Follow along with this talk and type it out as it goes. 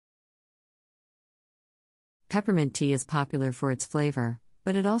Peppermint tea is popular for its flavor,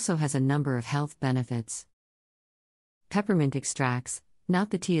 but it also has a number of health benefits. Peppermint extracts, not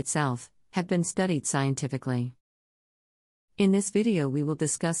the tea itself, have been studied scientifically. In this video we will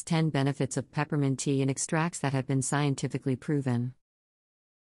discuss 10 benefits of peppermint tea and extracts that have been scientifically proven.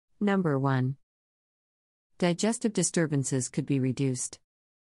 Number 1. Digestive disturbances could be reduced.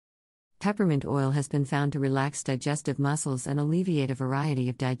 Peppermint oil has been found to relax digestive muscles and alleviate a variety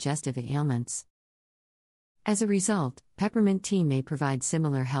of digestive ailments. As a result, peppermint tea may provide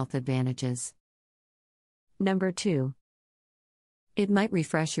similar health advantages. Number 2. It might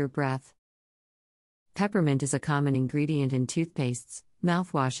refresh your breath. Peppermint is a common ingredient in toothpastes,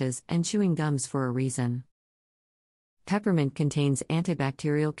 mouthwashes, and chewing gums for a reason. Peppermint contains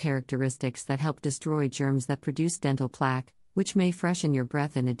antibacterial characteristics that help destroy germs that produce dental plaque, which may freshen your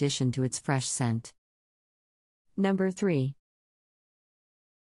breath in addition to its fresh scent. Number 3.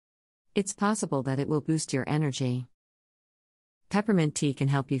 It's possible that it will boost your energy. Peppermint tea can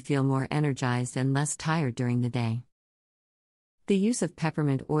help you feel more energized and less tired during the day. The use of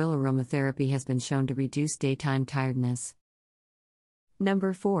peppermint oil aromatherapy has been shown to reduce daytime tiredness.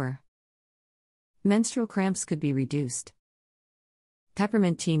 Number 4. Menstrual cramps could be reduced.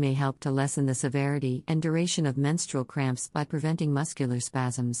 Peppermint tea may help to lessen the severity and duration of menstrual cramps by preventing muscular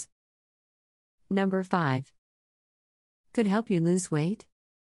spasms. Number 5. Could help you lose weight.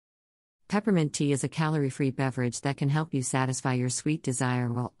 Peppermint tea is a calorie-free beverage that can help you satisfy your sweet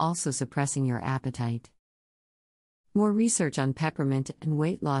desire while also suppressing your appetite. More research on peppermint and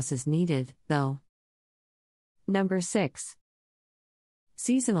weight loss is needed, though. Number 6.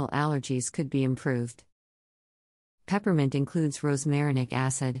 Seasonal allergies could be improved. Peppermint includes rosmarinic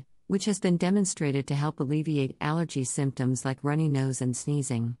acid, which has been demonstrated to help alleviate allergy symptoms like runny nose and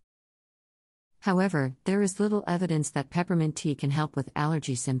sneezing. However, there is little evidence that peppermint tea can help with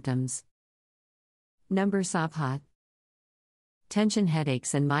allergy symptoms. Number 7. Tension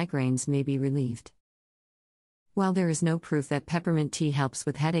headaches and migraines may be relieved. While there is no proof that peppermint tea helps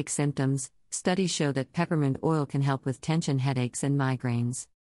with headache symptoms, studies show that peppermint oil can help with tension headaches and migraines.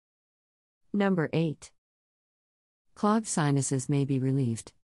 Number 8. Clogged sinuses may be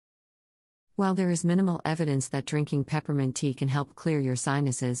relieved. While there is minimal evidence that drinking peppermint tea can help clear your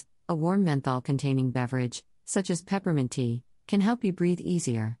sinuses, a warm menthol-containing beverage, such as peppermint tea, can help you breathe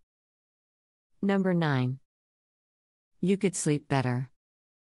easier. Number 9. You could sleep better.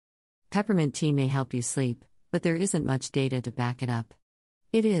 Peppermint tea may help you sleep, but there isn't much data to back it up.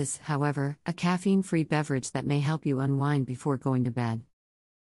 It is, however, a caffeine-free beverage that may help you unwind before going to bed.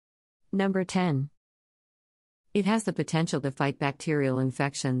 Number 10. It has the potential to fight bacterial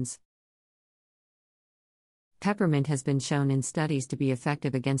infections. Peppermint has been shown in studies to be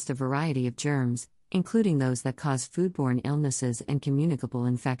effective against a variety of germs, including those that cause foodborne illnesses and communicable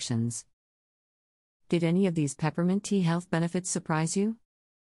infections. Did any of these peppermint tea health benefits surprise you?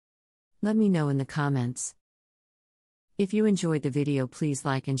 Let me know in the comments. If you enjoyed the video, please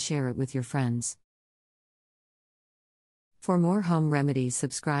like and share it with your friends. For more home remedies,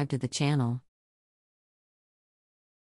 subscribe to the channel.